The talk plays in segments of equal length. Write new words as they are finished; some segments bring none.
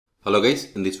Hello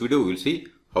guys, in this video we will see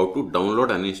how to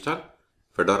download and install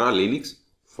Fedora Linux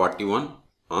 41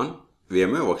 on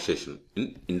VMware Workstation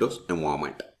in Windows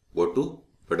environment. Go to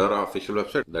Fedora official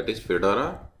website, that is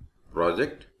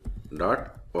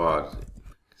fedoraproject.org.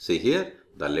 See here,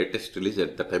 the latest release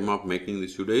at the time of making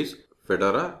this video is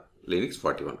Fedora Linux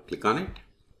 41. Click on it.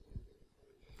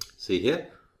 See here,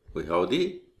 we have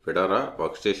the Fedora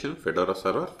Workstation, Fedora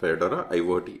Server, Fedora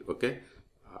IoT. Okay,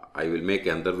 I will make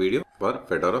another video for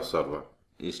Fedora Server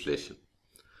installation.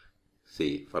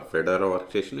 See, for Fedora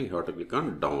Workstation, you have to click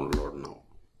on Download now.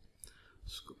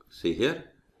 See here,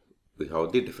 we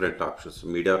have the different options,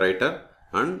 Media Writer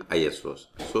and ISOs.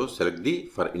 So select the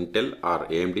for Intel or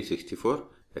AMD 64,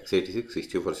 x86,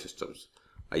 64 systems,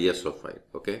 ISO file.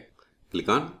 Okay, click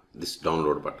on this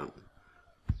download button.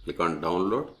 Click on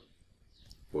Download.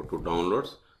 Go to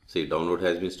Downloads. See, download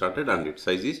has been started and its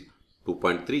size is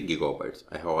 2.3 gigabytes.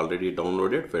 I have already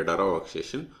downloaded Fedora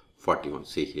Workstation 41.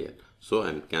 See here. So I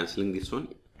am cancelling this one.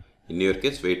 In your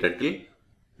case, wait until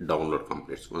download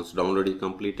completes. Once download is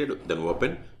completed, then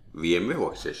open VMware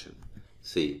Workstation.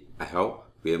 See, I have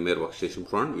VMware Workstation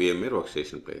Pro and VMware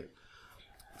Workstation Player.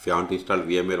 If you want to install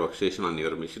VMware Workstation on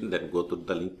your machine, then go to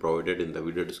the link provided in the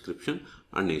video description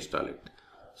and install it.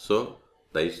 So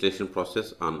the installation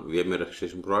process on VMware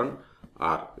Workstation Pro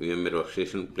or VMware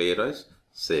Workstation Player is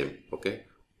same. Okay,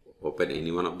 open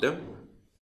any one of them.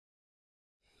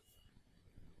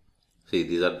 See,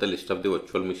 these are the list of the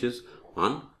virtual machines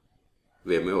on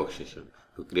VMware Workstation.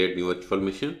 To create new virtual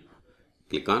machine,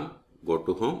 click on go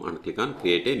to home and click on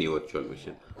create a new virtual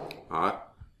machine, or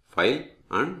file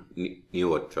and new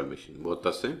virtual machine, both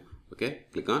are same. Okay,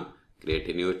 click on create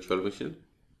a new virtual machine.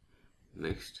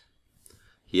 Next,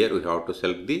 here we have to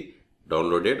select the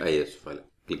downloaded ISO file.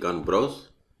 Click on browse,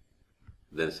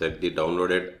 then select the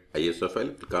downloaded ISO file,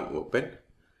 click on open,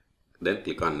 then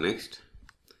click on next.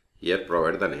 Here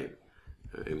provide the name.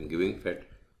 I am giving Fed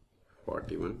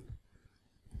 41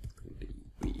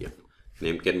 VM.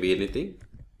 Name can be anything.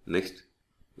 Next,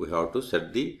 we have to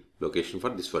set the location for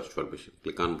this virtual machine.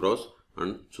 Click on browse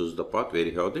and choose the path where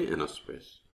you have the enough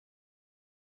space.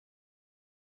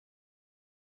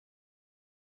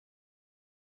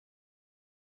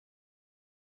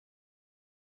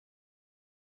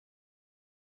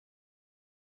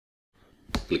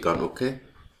 Click on OK,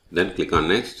 then click on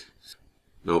next.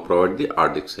 Now provide the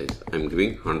hard disk size. I am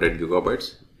giving 100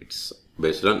 gigabytes. It's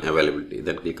based on availability.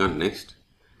 Then click on next.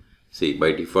 See,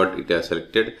 by default it has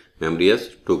selected memory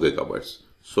as 2 gigabytes.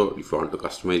 So if you want to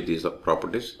customize these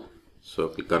properties, so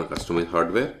click on customize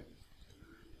hardware.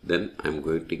 Then I am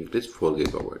going to increase 4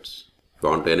 gigabytes. If you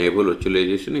want to enable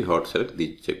virtualization, you have to select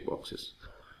these checkboxes.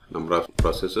 Number of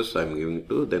processors I am giving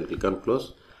 2. Then click on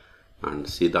close and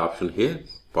see the option here,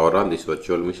 power on this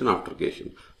virtual machine after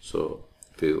creation. So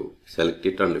if you select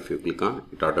it and if you click on,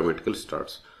 it automatically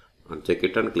starts. Uncheck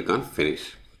it and click on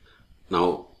finish.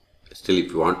 Now still,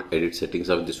 if you want edit settings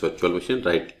of this virtual machine,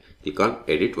 right click on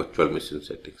edit virtual machine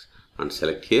settings and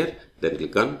select here, then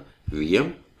click on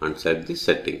VM and select the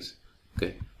settings.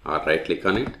 Okay, or right click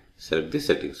on it, select the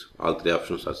settings. All three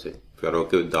options are same. If you are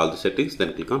okay with all the settings,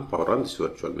 then click on power on this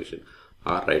virtual machine,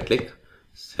 or right click,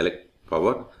 select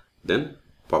power, then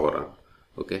power on.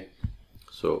 Okay,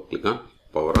 so click on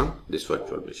power on this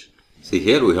virtual machine. See,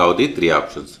 here we have the three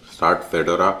options: start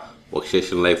Fedora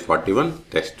Workstation Live 41,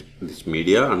 test this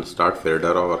media, and start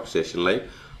Fedora Workstation Live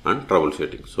and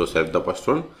troubleshooting. So select the first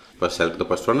one. First select the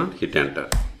first one and hit enter.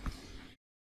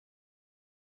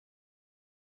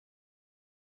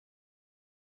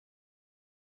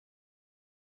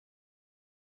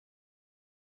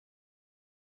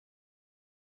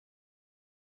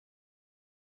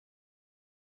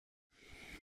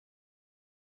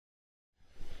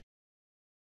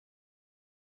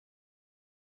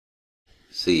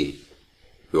 See,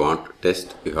 if you want to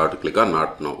test, you have to click on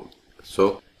not now.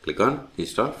 So click on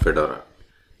install Fedora.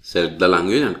 Select the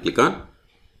language and click on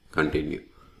continue.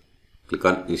 Click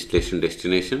on installation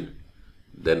destination.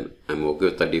 Then I'm okay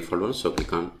with the default one, so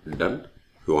click on done.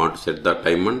 If you want to set the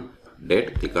time and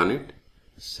date, click on it.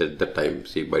 Set the time.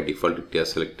 See, by default it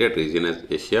has selected region as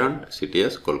Asia and city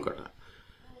as Kolkata.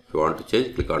 If you want to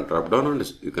change, click on drop down and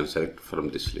you can select from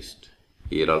this list.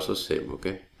 Here also same.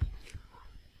 Okay,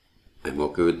 I'm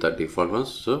okay with the default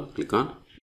ones, so click on,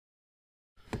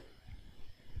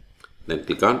 then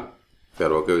click on, if you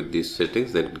are okay with these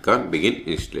settings, then click on begin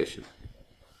installation.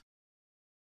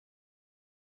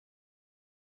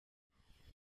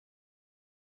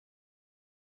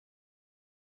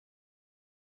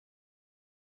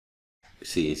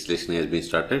 See, installation has been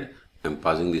started. I am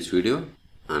pausing this video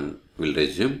and will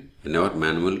resume whenever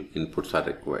manual inputs are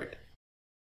required.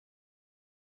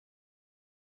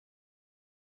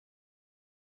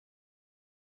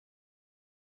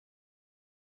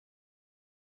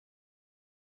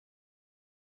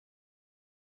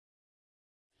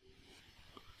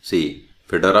 See,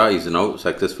 Fedora is now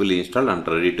successfully installed and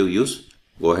ready to use.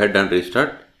 Go ahead and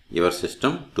restart your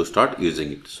system to start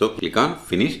using it. So click on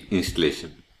finish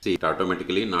installation. See, it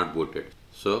automatically not booted.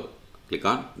 So click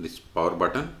on this power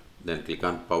button, then click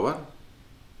on power,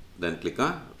 then click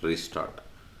on restart.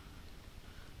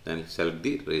 Then select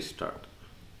the restart.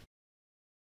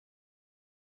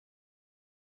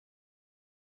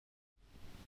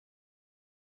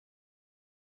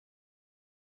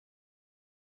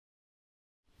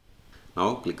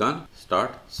 Now click on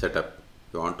start setup.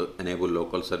 If you want to enable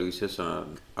local services or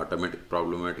automatic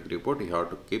problematic report, you have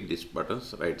to keep these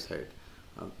buttons right side.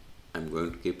 I'm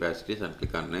going to keep as it is and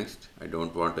click on next. I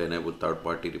don't want to enable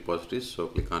third-party repositories, so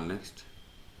click on next.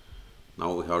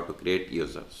 Now we have to create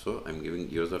user. So I'm giving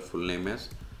user full name as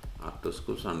R2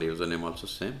 schools and username also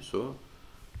same. So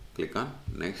click on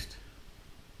next.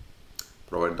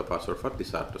 Provide the password for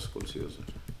this R2 schools user.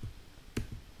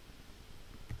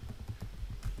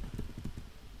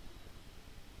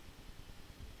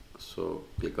 So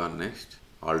click on next.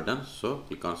 All done. So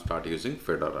click on start using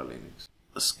Fedora Linux.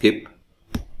 Skip.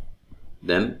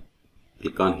 Then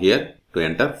click on here to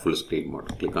enter full screen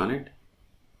mode. Click on it.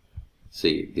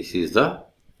 See, this is the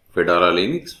Fedora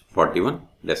Linux 41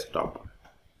 desktop.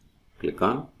 Click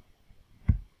on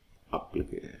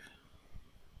application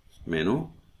menu,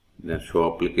 then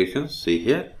show applications. See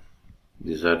here,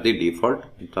 these are the default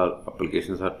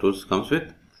applications or tools comes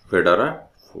with Fedora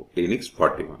Linux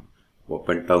 41.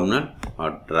 Open terminal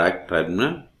or drag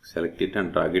terminal, select it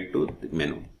and drag it to the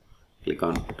menu. Click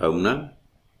on terminal.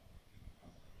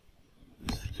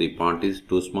 See, font is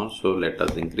too small, so let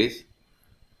us increase.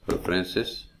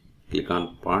 Preferences, click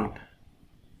on font,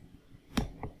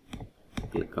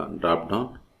 click on drop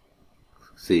down.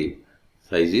 See,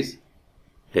 size is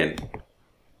 10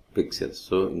 pixels,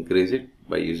 so increase it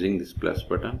by using this plus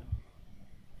button.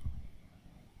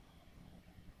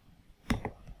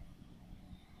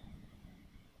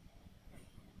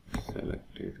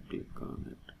 Select it, click on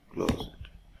it, close it.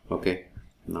 Okay,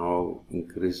 now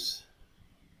increase.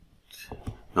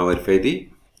 Now verify the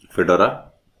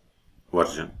Fedora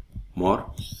version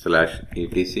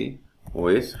more/etc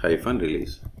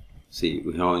os-release. See,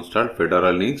 we have installed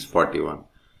Fedora Linux 41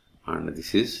 and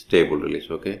this is stable release.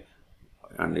 Okay,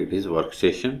 and it is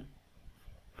Workstation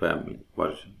family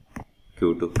version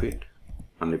Q2 fit.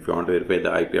 And if you want to verify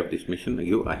the IP of this machine,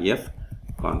 give if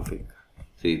config.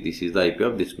 See, this is the IP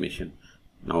of this machine.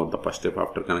 Now the first step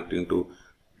after connecting to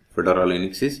Fedora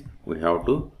Linux is we have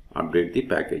to update the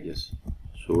packages.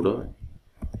 Sudo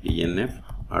dnf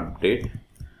update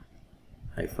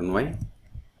 -y,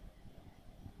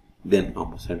 then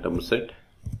ampersand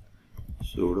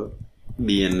sudo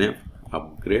dnf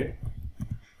upgrade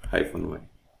 -y.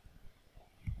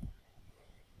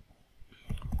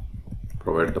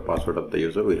 Provide the password of the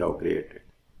user we have created.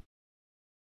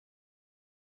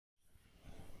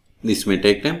 This may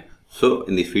take time. So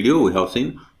in this video we have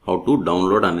seen how to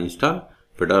download and install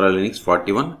Fedora Linux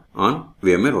 41 on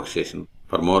VMware Workstation.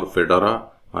 For more Fedora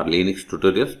or Linux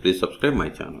tutorials, please subscribe my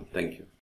channel. Thank you.